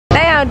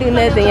don't do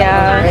nothing,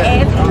 y'all.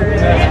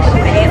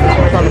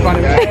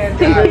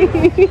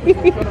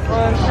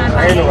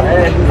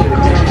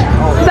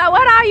 So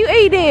what are you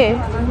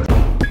eating?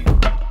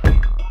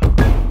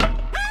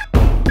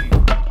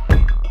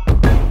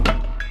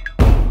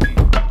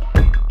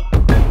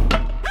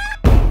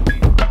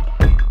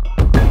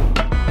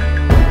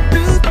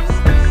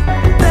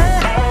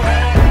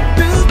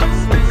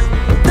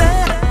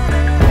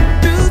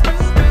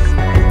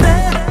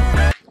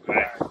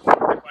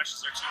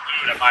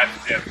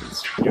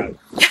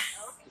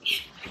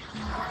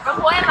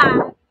 Report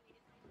live.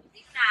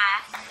 It's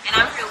nice, and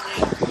I'm here with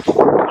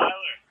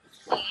Tyler.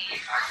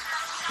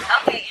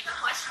 Okay, and the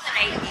question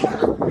today is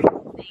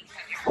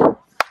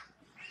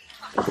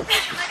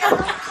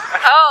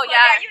oh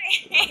yeah,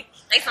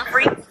 they some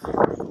freaks.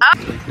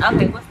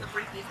 Okay, what's the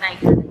freakiest thing?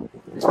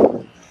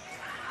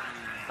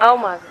 Oh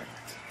my god.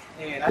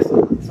 Man, that's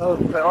so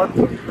off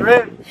the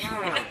rip.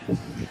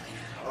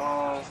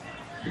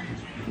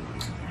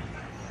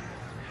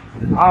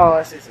 Oh,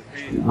 that's just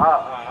crazy.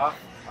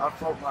 I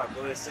broke my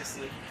brother's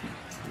sister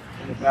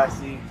in the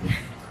backseat.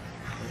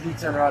 He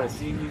turned around and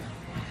see me.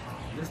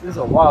 This is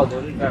a while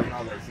though. This back when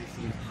I was like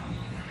 16.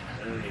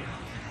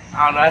 I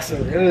don't know.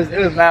 It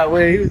was mad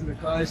weird. He was in the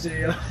car and shit.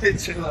 Yo.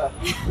 Chill out.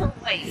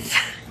 Wait.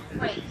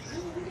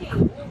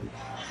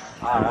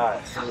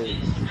 Alright, so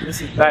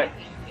this is back.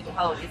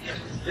 Oh,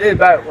 This is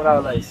back when I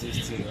was like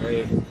 16,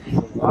 right? So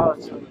I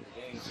was chilling with the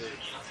gang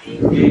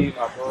shit. Me,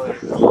 my boy,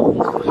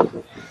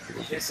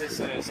 his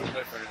sister, and some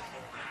different.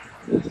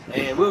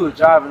 And we was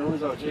driving, we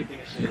was all drinking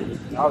and shit.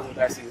 I was in the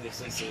backseat with his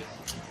sister.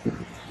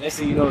 Next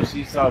thing you know,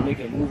 she started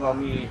making a move on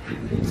me.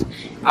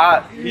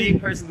 Me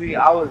personally,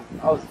 I was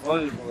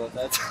vulnerable at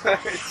that time.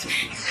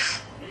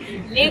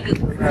 Nigga.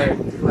 Like,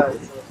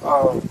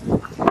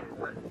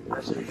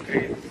 that shit was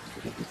crazy.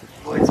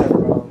 Boy, turned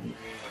around.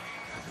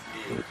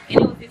 And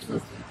it was his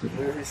sister. It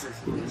was his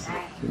sister.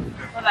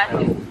 What about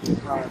you?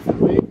 For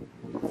me,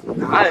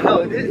 I didn't know.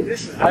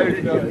 This is, I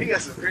already know. He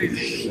got some crazy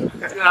shit. It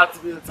didn't have to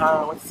be the time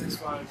I went to 6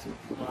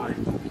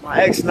 5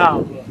 my ex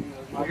now, but you know,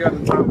 my girl at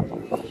the time.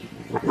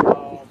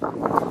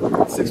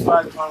 6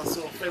 5 found a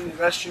little family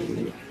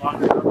restroom,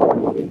 locked it up,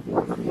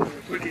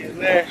 quickly in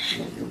there.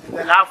 And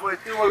then halfway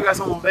through, we got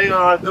someone banging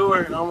on our door,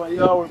 and I'm like,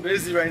 yo, we're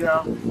busy right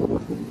now.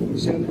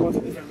 Shit, we go to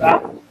a different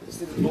bathroom. Just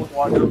need to both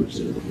walk over and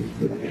shit.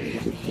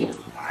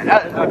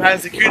 I've had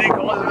security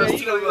calling us too,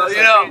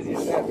 you know.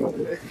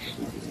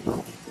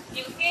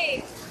 You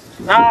scared?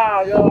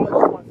 Nah, yo,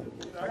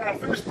 I gotta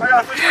finish it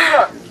up.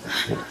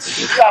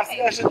 You gotta see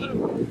that shit through.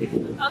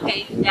 Okay,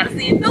 you gotta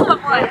see it through, my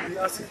boy. You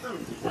gotta see it through.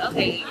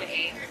 Okay, your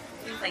head.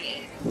 Seems like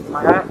it.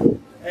 My hat,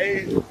 A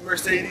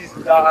Mercedes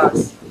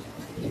Dodge.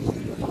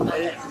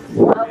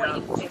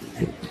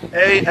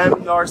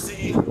 AMERCDS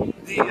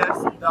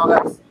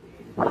Dodge.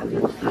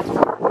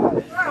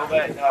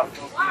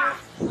 Novak.phobia.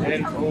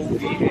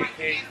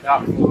 Okay,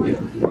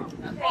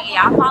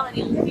 y'all following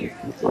him here.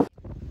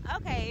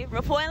 Okay,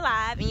 reporting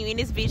live, and you in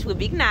this bitch with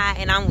Big Nye,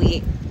 and I'm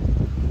with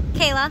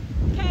Kayla.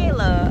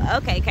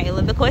 Okay,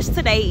 Kayla. The question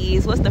today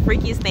is, what's the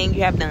freakiest thing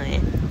you have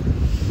done?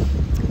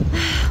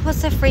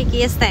 What's the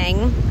freakiest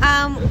thing?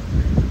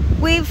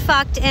 We've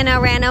fucked in a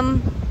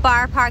random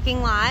bar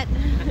parking lot.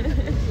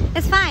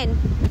 It's fine.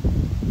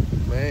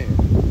 Man.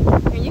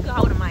 And you can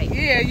hold a mic.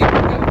 Yeah, you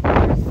can go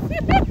first.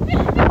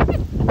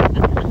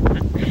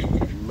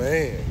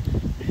 Man.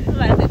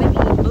 Like I said, they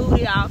need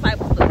booty, all type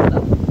of stuff. So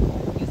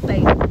you say.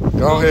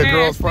 Go ahead,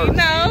 girls first.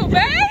 No,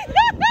 babe.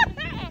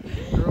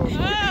 Girls first.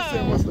 You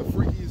said what's the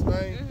freakiest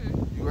thing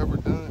you ever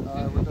done?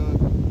 I ever done?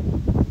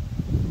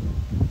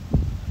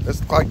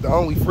 That's like the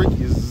only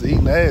freaky is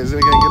eating ass. It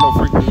ain't gonna get no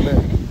freakier than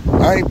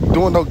that. I ain't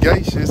doing no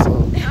gay shit,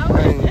 so I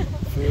ain't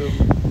feel me.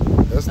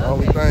 That's the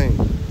only thing.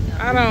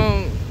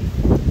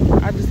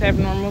 I just have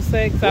normal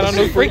sex. I don't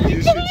do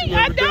freaky shit.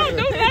 I don't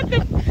do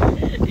nothing.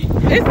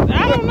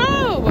 I don't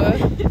know.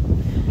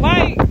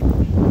 Like,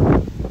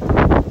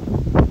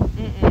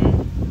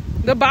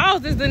 the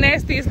balls is the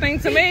nastiest thing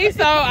to me,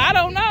 so I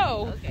don't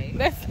know. Okay.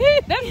 That's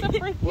it. That's the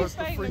freakiest thing. What's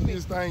the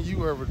freakiest thing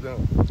you ever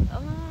done?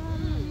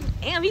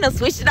 Damn, you done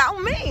switched it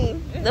on me.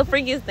 The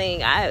freakiest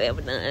thing I have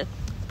ever done.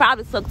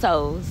 Probably suck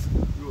toes.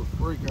 You a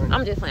freak, ain't you?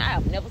 I'm just saying, I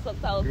have never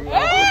sucked toes before.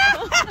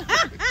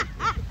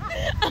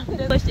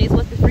 The question is,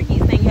 what's the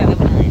freakiest thing you have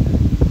ever done?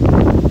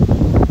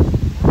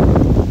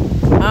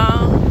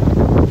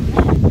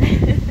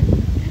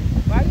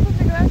 Why you put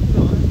your glasses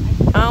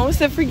on? What's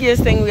the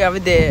freakiest thing we ever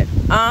did?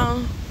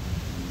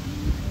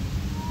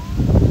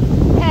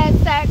 Had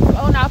sex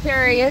on our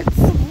periods.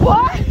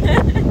 What?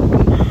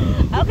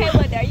 Okay,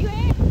 well, there you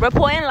have it.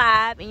 Reporting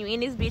live, and you in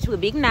this bitch with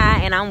Big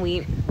Nye, and I'm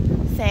with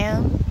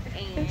Sam.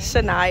 and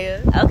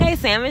Shania. Okay,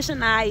 Sam and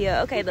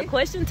Shania. Okay, the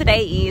question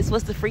today is,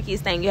 what's the freakiest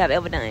thing you have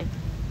ever done?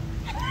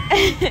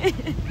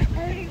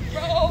 Hey,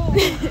 bro.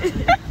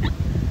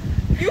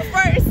 You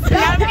first.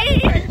 Not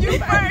me. You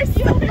first.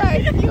 You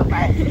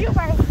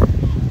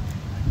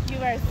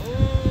first.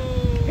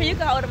 Here, you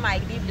can hold the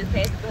mic. You just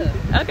pass it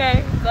up.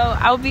 Okay, so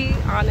I'll be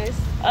honest.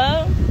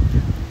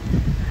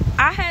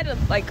 I had a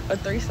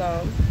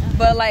threesome,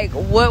 but like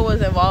what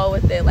was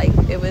involved with it, like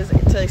it was to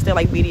the extent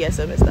like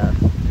BDSM and stuff.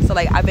 So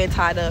like I've been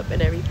tied up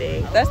and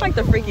everything. That's like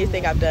the freakiest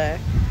thing I've done.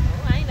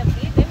 Oh, I ain't never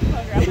did this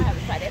before, girl. I'm gonna have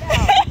to try that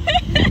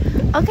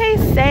out. Okay,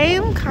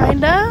 same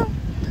kinda,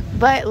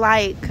 but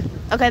like,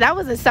 okay, that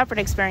was a separate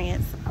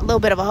experience. A little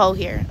bit of a hole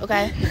here,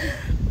 okay?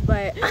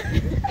 But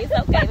It's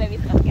okay, baby.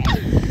 It's okay.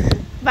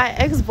 my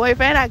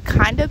ex-boyfriend, I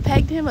kind of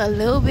pegged him a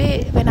little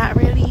bit, but not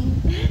really.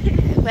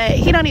 But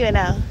he don't even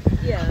know.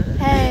 Yeah.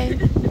 Hey.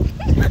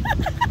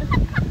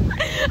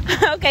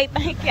 Okay,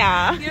 thank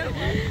y'all.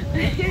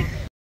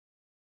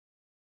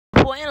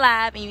 Reporting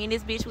live, and you in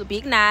this bitch with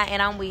Big Nye,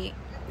 and I'm with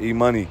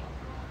E-Money.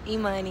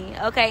 E-Money.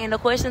 Okay, and the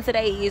question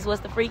today is,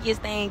 what's the freakiest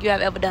thing you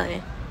have ever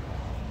done?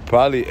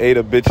 Probably ate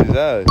a bitch's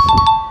ass.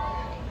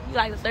 You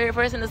like the third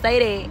person to say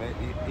that.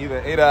 Either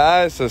ate her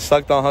ass or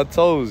sucked on her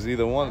toes.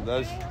 Either one.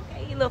 That's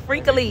Okay, you look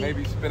freakily.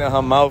 maybe spinning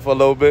her mouth a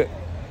little bit.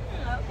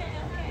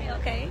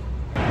 Okay.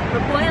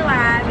 Reporting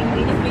live, and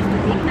you in this bitch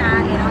with Big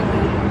Nye, and I'm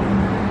with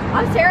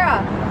I'm Sarah.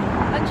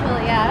 I'm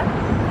Julia.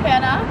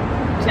 Hannah.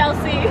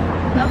 Chelsea.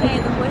 Okay,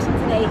 and the question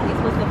today is,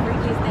 what's the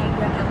freakiest thing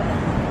you have ever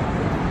done?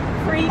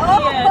 Freakiest.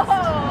 Oh,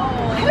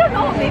 I don't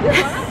know. Maybe one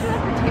of them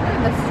particularly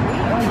in the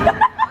street.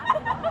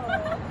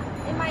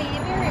 In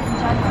Miami or in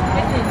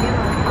general? It's in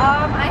general.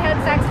 I had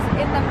sex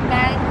in the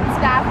men's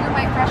bathroom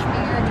my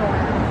freshman year of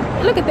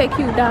dorm. Look at that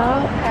cute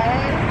dog. Okay.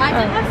 I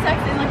did have sex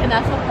in like a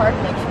national park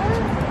picture.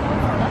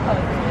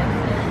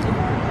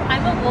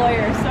 I'm a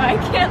lawyer, so I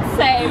can't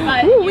say,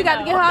 but Ooh, we got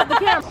to get her off the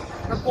camera.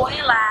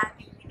 Reporting live,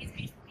 and you in this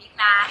bitch with Big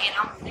Nye, and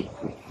I'm with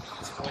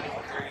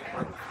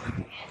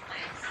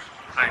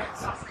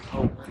Pints.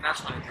 Oh, not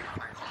 23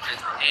 pints.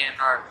 Just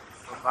A&R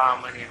for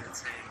Bob Money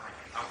Entertainment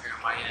out here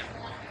in Miami.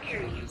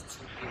 Period. It's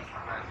 2 people.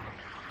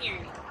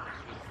 Period.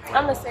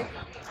 I'm a sick.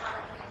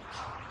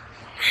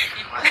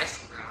 My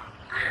Instagram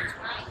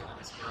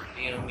is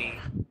DME.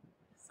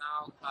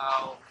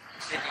 SoundCloud,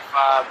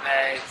 55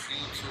 bags.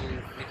 YouTube,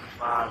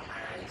 55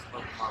 bags.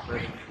 Fuck my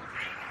brother.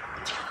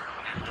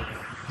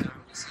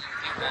 And see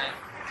you man.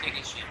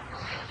 Taking shit.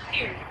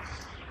 Period.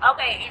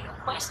 Okay, and the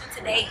question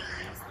today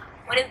is,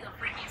 what is the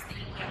freakiest thing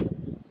you ever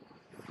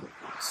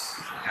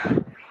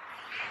done?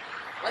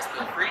 What's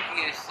the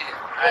freakiest shit?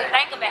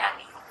 Think about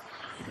it.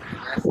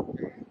 That's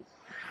crazy.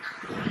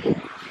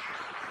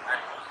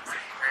 That's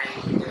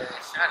crazy.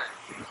 Shut it.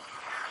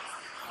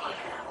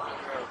 One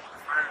girl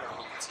front of the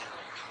hotel.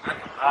 Not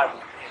the lobby,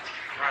 in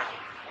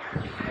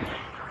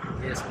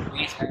front. There's some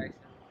beach action.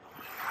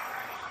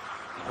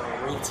 You know,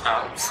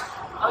 rooftops.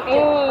 Okay.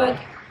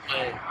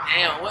 But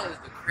damn, what is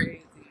the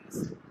craziest?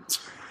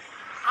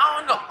 I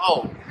don't know. Oh,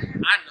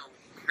 I know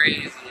what the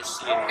craziest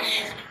shit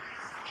is.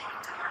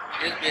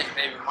 This bitch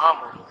baby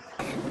mama.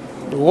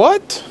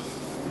 What?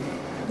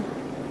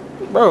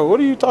 Bro, what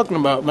are you talking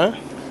about, man?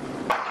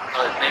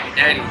 Baby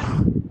daddy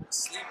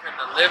sleep in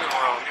the living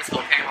room. This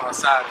one came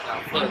outside and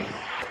got fucked. And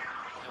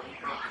we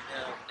broke the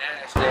damn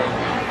dash the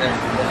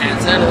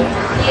antenna.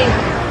 Yeah.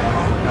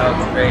 That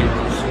was crazy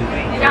shit.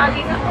 And y'all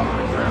need to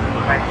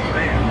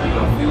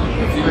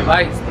A few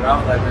lights, but I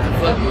was like, man,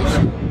 fuck this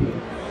shit. We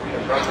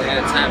broke the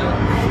antenna.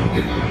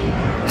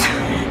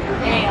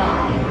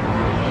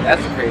 Damn.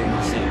 That's crazy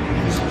shit.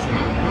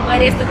 What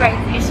is the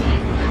craziest shit?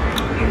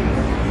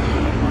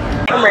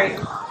 I'm ready.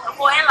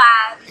 Reporting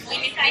live, we in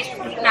this bitch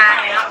with Big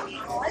Nye, and I'm with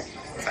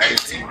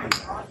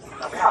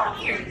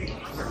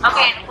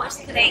Okay, and the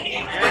question today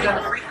is, what is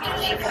the freakiest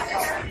shit?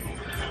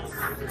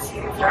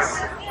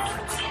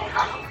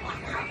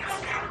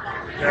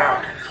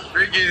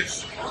 Freakiest,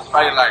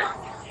 probably like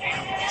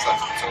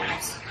such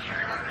toes.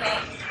 Okay.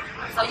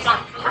 So you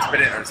don't Or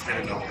spit it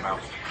on her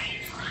mouth.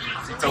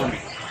 She told me.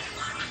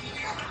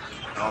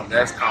 No,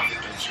 that's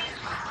confidential.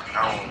 I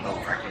don't know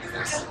if I can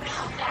just. I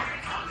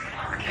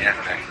can't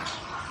answer that question.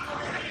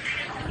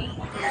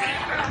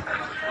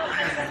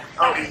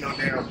 I don't eat no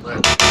damn butt.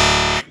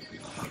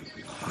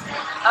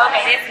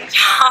 Okay, that's it,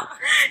 y'all.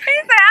 He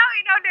said, I don't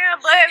eat no damn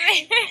blood,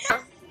 man.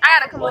 I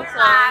gotta come up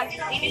live.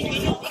 We in this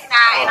bitch with Big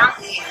Nye, and I'm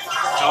with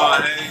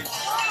John, hey.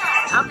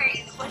 Okay,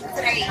 the question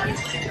today is, what is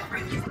the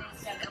freakiest thing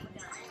you have ever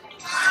done?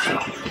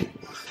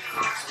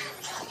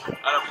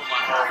 I done put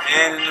my whole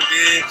hand in the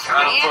bitch. I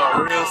done put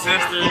a real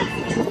sister.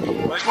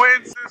 My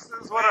twin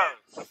sisters, what up?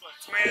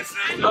 Twin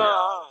sisters. Oh,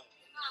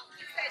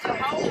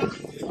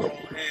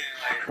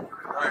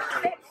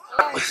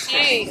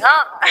 shit.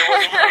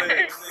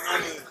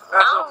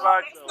 That's a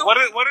fact, though. What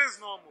is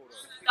normal, though?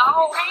 The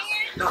whole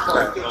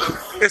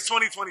hand? It's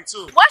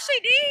 2022. What she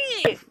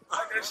did?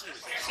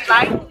 She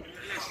like it?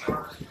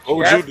 What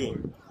would you do?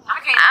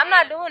 I'm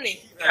not doing it.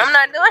 I'm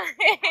not doing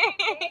it.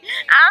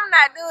 I'm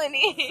not doing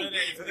it.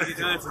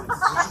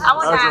 I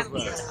was not.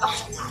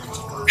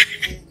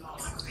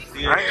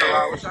 I ain't gonna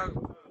lie, what's up?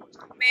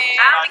 Man,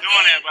 I'm not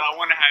doing that, but I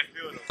wonder how it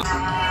feels.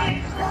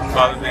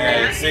 Father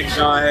man, 6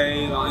 Sean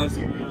Hayes on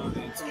Instagram,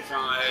 and 2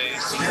 Sean Hayes.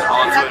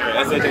 On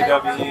Twitter,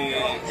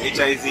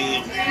 SHAWHAZ.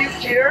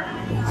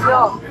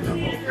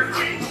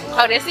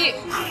 Oh, that's it?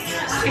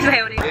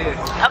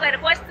 Okay, the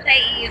question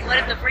today is, what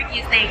is the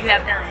freakiest thing you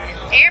have done?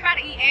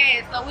 Everybody eat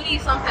ass, so we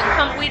need something to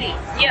come with it.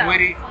 Yeah.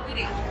 With it.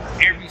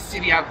 Every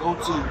city I go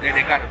to, that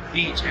they got a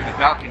beach and a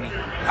balcony,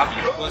 I'll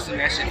be busting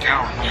that shit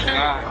down. Oh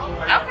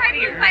God. Okay,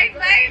 you face,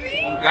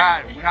 baby. Oh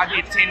God. When I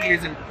did 10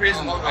 years in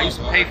prison, I used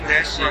to pay for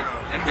that shit.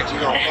 That bitch You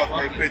gonna fuck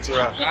that picture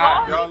up.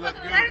 God. Y'all look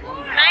good.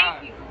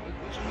 Thank you.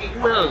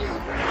 Look.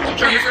 What you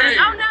trying to say?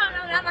 Oh, no.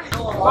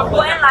 We're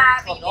going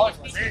live, and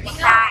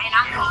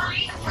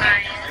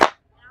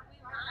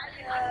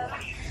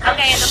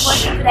okay, and the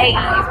question today is,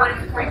 what is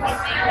the freakiest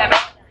thing you have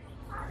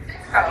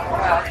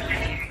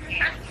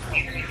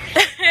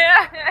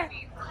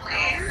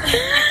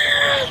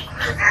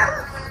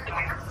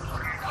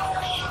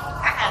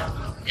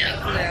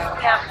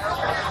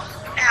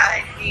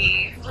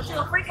What you a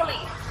freakily?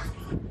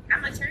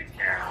 I'm a church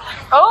girl.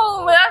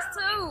 Oh, us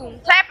too.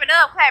 Clap it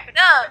up, clap it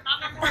up. My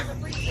mom was a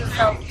preacher,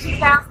 so she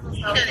counseled, so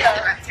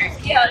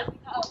yeah.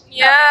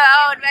 Yeah,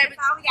 oh, baby.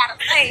 That's all we gotta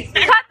say.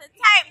 Cut the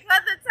tape,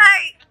 cut the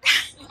tape.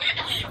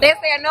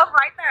 That's enough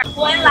right there.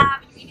 One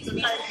live, you need to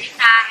be and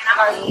I'm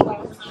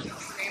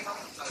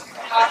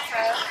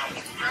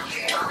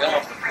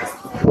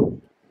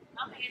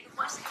okay, the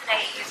question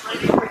today is, what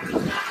is the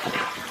freakiest thing?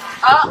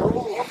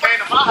 What came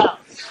to my house?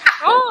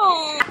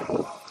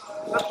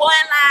 We're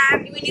going live,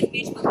 you in this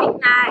bitch with Big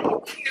Night, and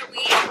we here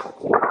with,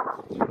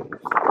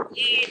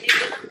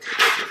 nigga,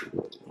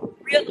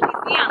 real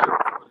Louisiana.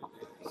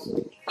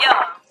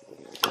 Yeah.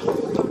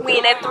 We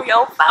in that 305.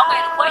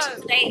 Okay, the question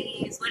today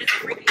is, what is the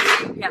freakiest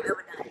thing you have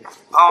ever done?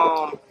 I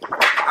don't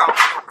know,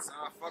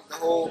 son. Fuck the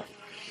whole,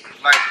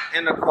 like,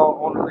 in the car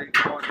on the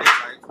lake all day,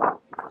 like,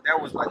 that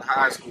was like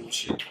high school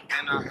shit.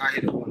 And I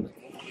hit it on the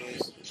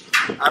movies.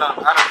 I done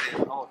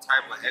did all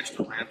type of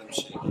extra random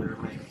shit, you know what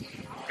I mean?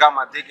 Got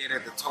my dick in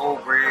at the toll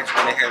bridge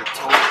when they had a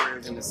toll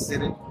bridge in the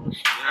city. You know what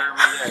I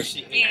mean? Yeah,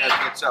 she ate that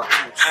bitch up.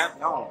 She was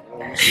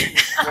champion. She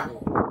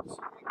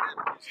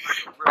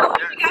was really,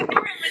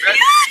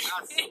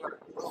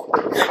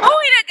 Oh,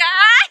 he the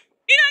guy.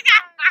 He the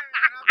guy.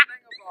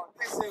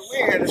 they said we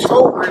had a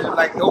toll bridge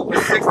like over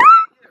 60 years.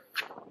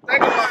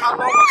 Think about how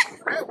long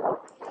it's forever.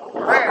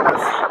 Man,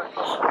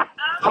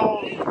 I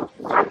don't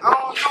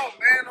know,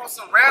 man, on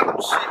some random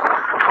shit.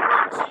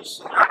 G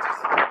shit. I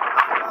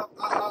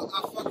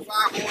fuck 5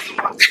 holes in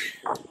one day.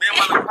 Me and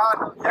my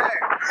partner, yeah.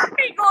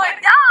 He going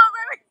down,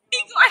 baby. He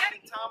going.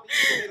 Tommy, you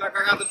see, like I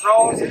got the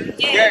draws.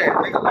 Yeah,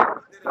 nigga, like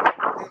we did it.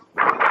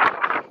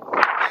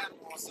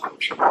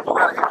 You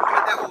gotta hit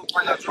that hole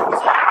by your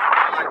drawers.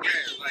 Like,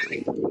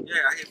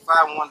 yeah, I hit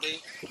 5 one day.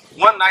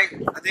 One night,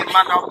 I did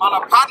my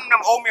partner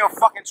them owe me a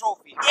fucking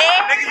trophy.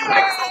 Yeah. Nigga, you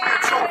niggas owe me a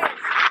trophy.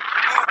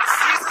 We went to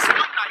Caesars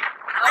one night,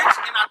 bitch,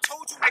 and I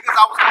told you niggas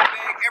I was gonna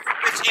bag every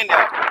bitch in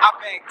there. I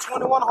bagged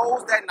 21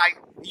 holes that night,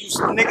 and you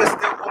niggas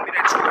still owe me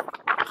that trophy.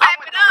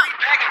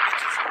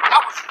 I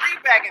was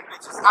re-bagging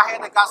bitches. I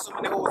hadn't got so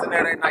many holes in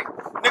there that night.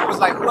 Nigga was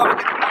like, whoever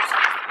get the most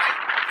holes tonight,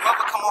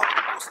 whoever come home with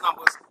the most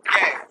numbers,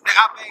 yeah. Nigga,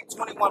 I bagged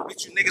 21,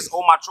 bitch, you niggas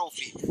owe my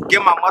trophy.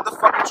 Give my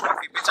motherfucking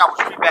trophy, bitch. I was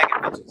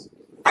re-bagging bitches.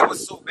 It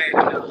was so bad in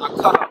there. I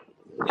cut up.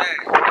 Yeah.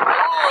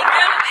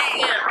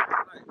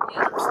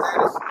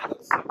 Status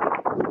niggas.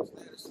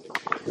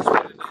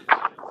 Status niggas.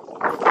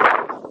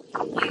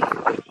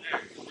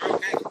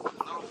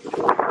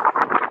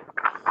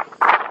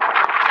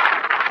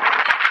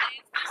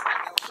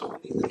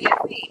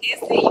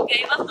 You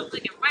gave us the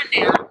fucking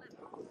rundown.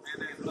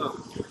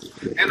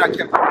 And I kept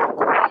it.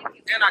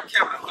 And I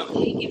kept it.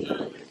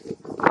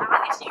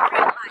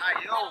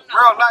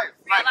 Real life.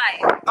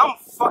 Like, I'm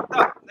fucked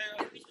up.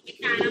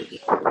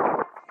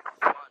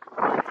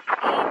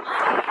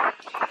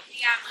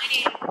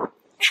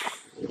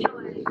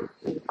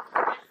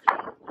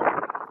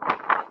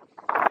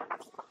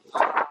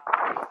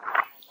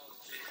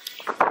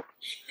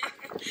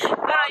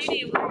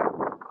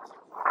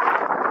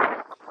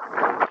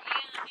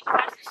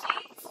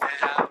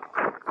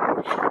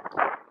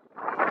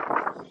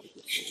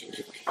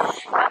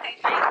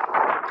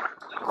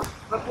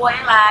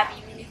 Reporting live,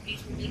 you in this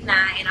bitch with Big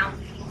Nine, and I'm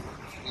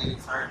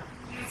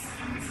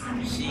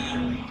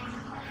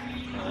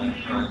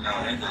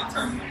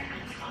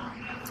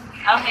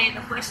okay,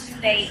 the question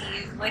today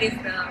is, what is the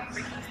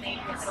freakiest thing you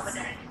have ever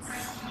done?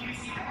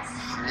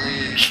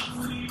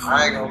 I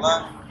ain't gonna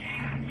lie.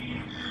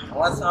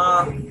 One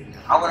time,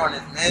 I went on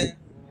this man,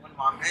 one of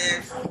my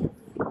mans.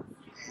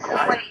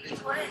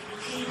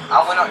 I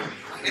went on,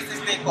 it's this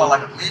thing called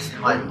like a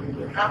mission, like.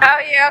 Oh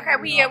yeah, okay,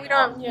 we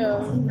don't. Yeah.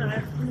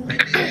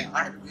 I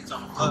had to bitch on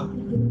the club.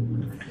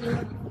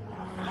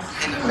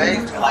 In the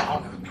face, like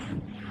on the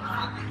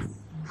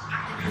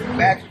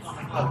back on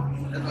the club.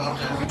 That's what I'm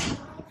saying.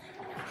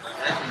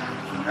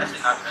 That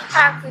shit not bad.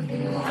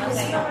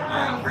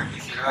 Yeah, freaky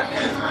shit out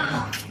there.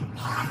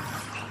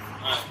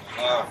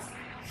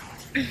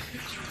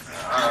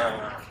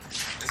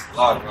 It's a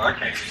lot, bro. I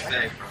can't even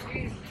say, bro.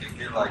 Can't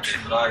get like that,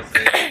 but I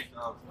say,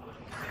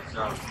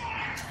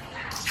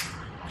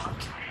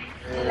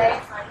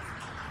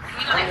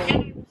 You know I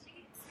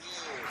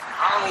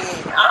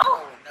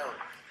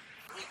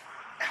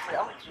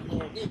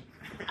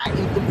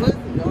eat the pussy,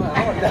 though. I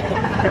don't know.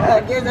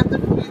 I guess that's the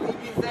first thing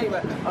you say,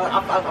 but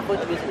I put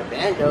this in the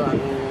band, though. I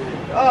mean,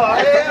 oh,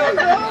 hell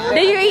no.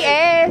 Do you eat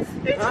ass?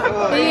 Do you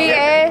eat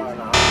ass?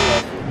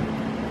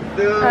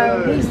 Dude.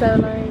 Oh, he's so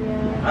lame,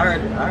 yeah. I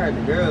heard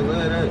the girls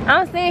love that.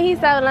 I'm saying he's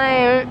so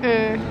lame.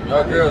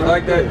 Y'all girls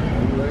like that?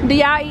 Do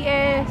y'all eat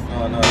ass?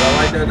 Oh, no, y'all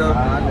like that, though?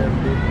 I never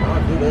did. I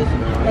don't do that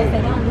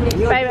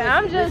shit. Baby,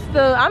 I'm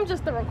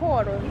just the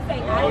recorder.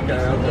 Okay.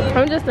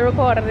 I'm just the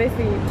recorder. This is.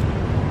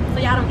 So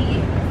y'all don't eat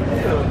it.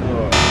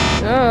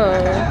 Oh.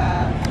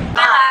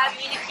 Live,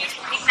 me and this bitch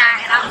from Big Nine,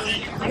 and I'm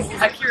eating.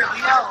 I currently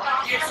know.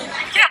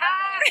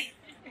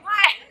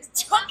 What?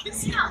 Drunk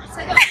as hell.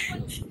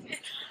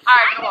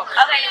 Alright, come on.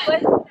 Okay, what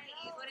is the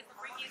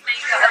freakiest thing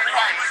you've ever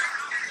done?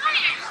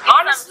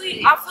 Honestly,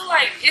 I feel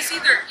like it's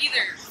either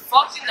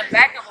fucked in the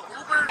back of an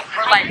Uber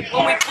or like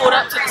when we pulled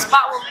up to the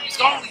spot where we was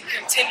going, we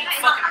continued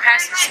fucking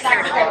past the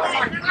security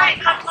guard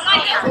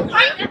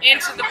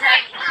into the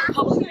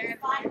public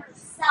bathroom.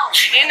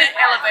 In the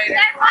elevator,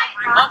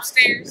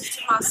 upstairs to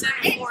my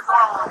 7th floor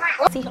dorm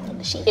room. See on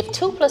the sheet. If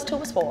 2 + 2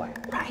 is 4,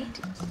 right?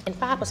 And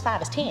 5 +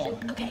 5 is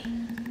 10. Okay.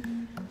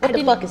 What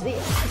the fuck is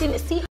this? I didn't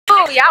see.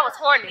 Oh, yeah, I was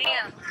horny.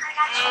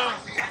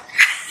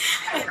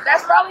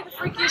 That's probably the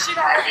freakiest shit I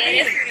ever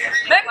did.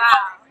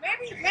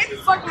 Maybe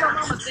fucking my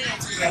mama's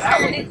dance. You the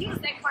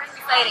second person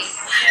to say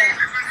that.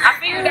 I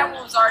figured that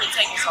one was already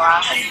taken, so I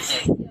had to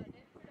say.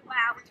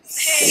 Wow, what you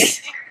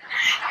said.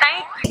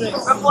 Thank you.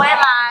 Report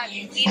live. Me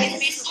and this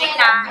bitch from Big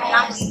Nine, and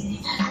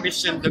I'm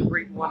Mission the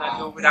great one I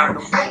know without no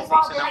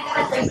motivation. I'm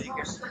ready to make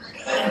it.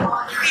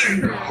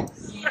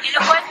 And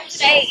the question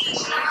today is,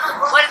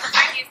 what is the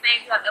freakiest thing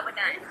you have ever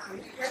done?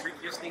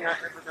 Freakiest thing I've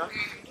ever done?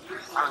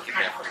 I don't think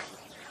that funny.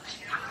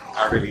 I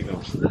really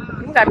don't.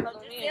 You gotta go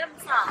in.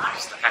 I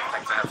just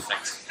like to have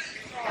sex.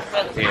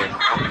 And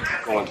I'm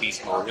going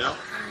beast mode, you know?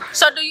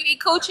 So do you eat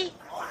coochie?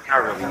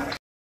 Not really.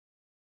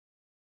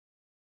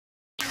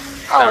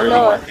 Oh, really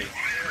Lord.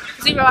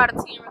 0 out of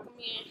 10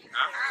 recommend.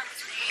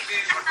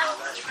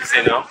 You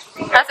say no?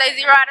 I say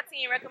 0 out of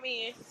 10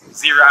 recommend.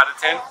 0 out of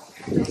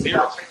 10?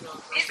 0.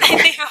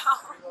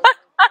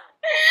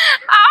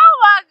 Oh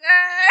my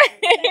god.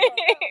 I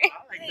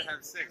like to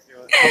have sex, yo.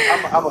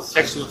 I'm a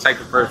sexual type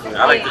of person.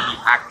 I like to be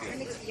active.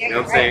 You know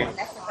what I'm saying?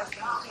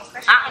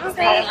 I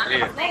understand.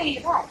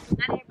 Yeah. Well,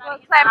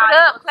 clap it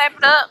up, clap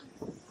it up.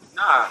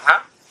 Nah,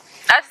 huh?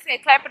 I just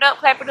said clap it up,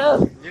 clap it up.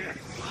 Yeah.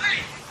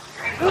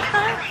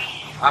 Okay.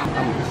 I'm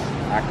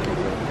active.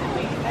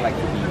 I like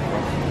to be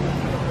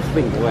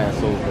swing your ass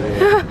over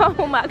there.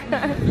 Oh my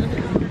god.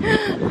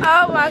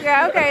 Oh my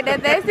god. Okay,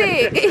 that's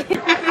it.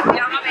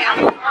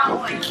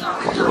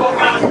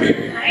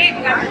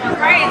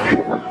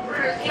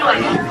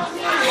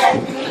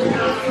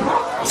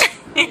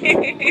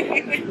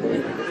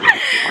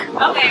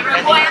 Okay,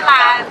 we're going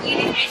live. Me and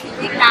this bitch from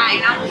Big Nine,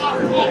 and I'm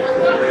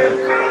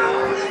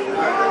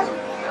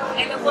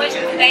and the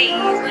question today is,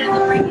 what is the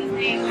freakiest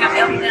thing you have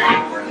ever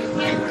done?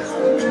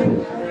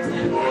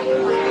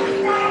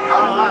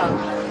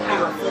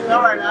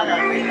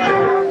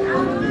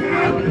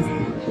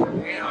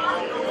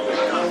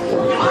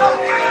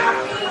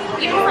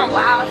 You were from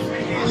wild.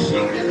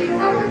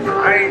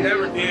 I ain't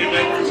never did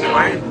that shit,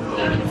 right?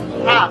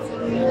 I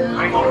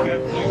ain't gonna get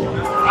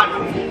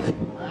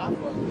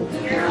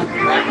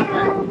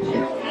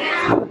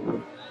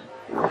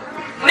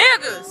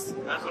Niggas.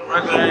 that's some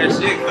regular ass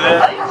shit,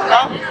 man.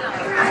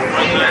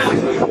 Regular ass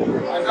shit.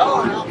 I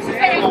know, I'm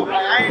saying, like,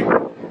 I ain't.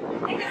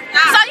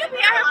 So you be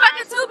out here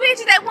fucking 2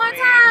 bitches at one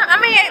time? I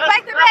mean,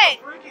 back to back.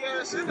 Freaky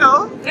ass shit,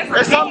 though.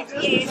 That's something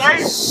just to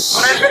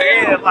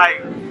say. But like,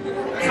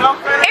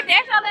 something. If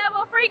that's your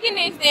level of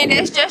freakiness, then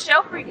that's just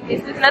your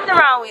freakiness. There's nothing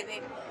wrong with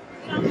it.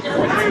 It's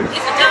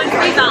a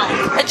judge-free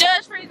zone. A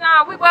judge-free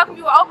zone. We welcome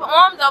you with open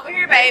arms over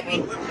here,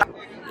 baby.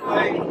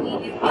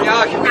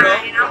 Y'all can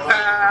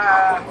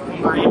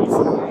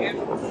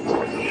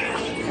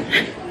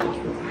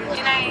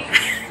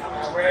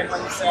Red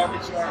Money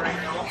Savage, you already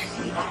know.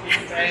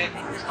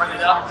 Run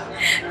it up.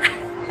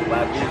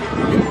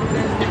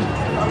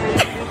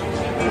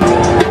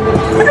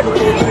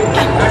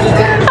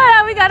 Hold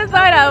on, we gotta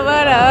start over.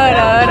 Hold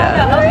on.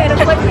 Okay, the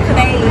question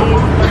today is,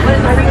 what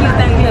is the freakiest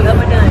thing you have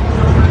ever done?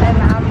 And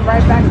I'm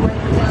right back with you.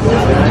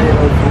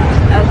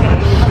 Okay.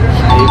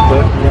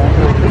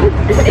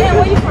 Damn,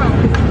 where you from?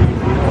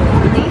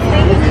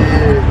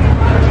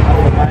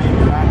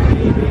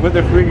 What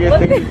the freakiest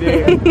thing you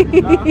did?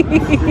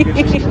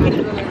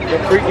 The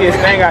freakiest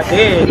thing I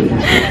did?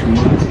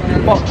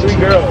 Fuck 3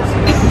 girls.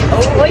 Oh,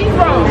 where you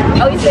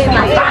from? Oh, you said my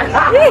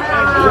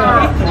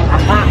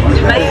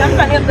Man, I'm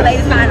trying to help the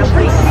ladies find a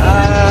freak.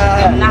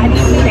 Nah, they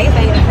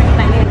say the freak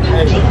thing.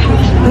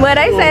 Well,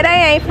 they say they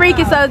ain't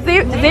freaky, so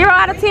 0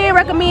 out of 10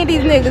 recommend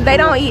these niggas. They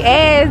don't eat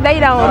ass. They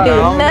don't do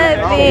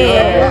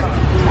nothing.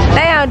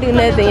 They don't do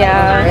nothing,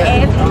 y'all.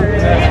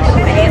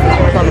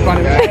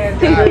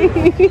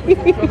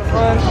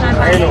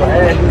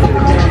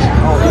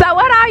 So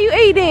what are you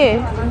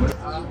eating?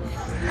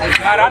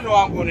 God, I know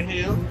I'm going to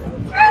hell.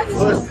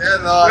 Y'all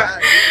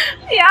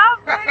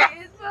funny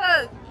as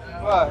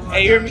fuck.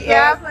 Hey, hear me,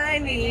 Y'all cuz?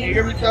 funny. Hey,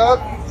 hear me, cuz?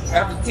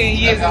 After 10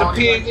 years in the pen,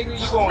 nigga,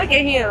 you going? Look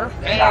at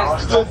him. Man,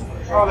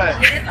 all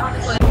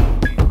that.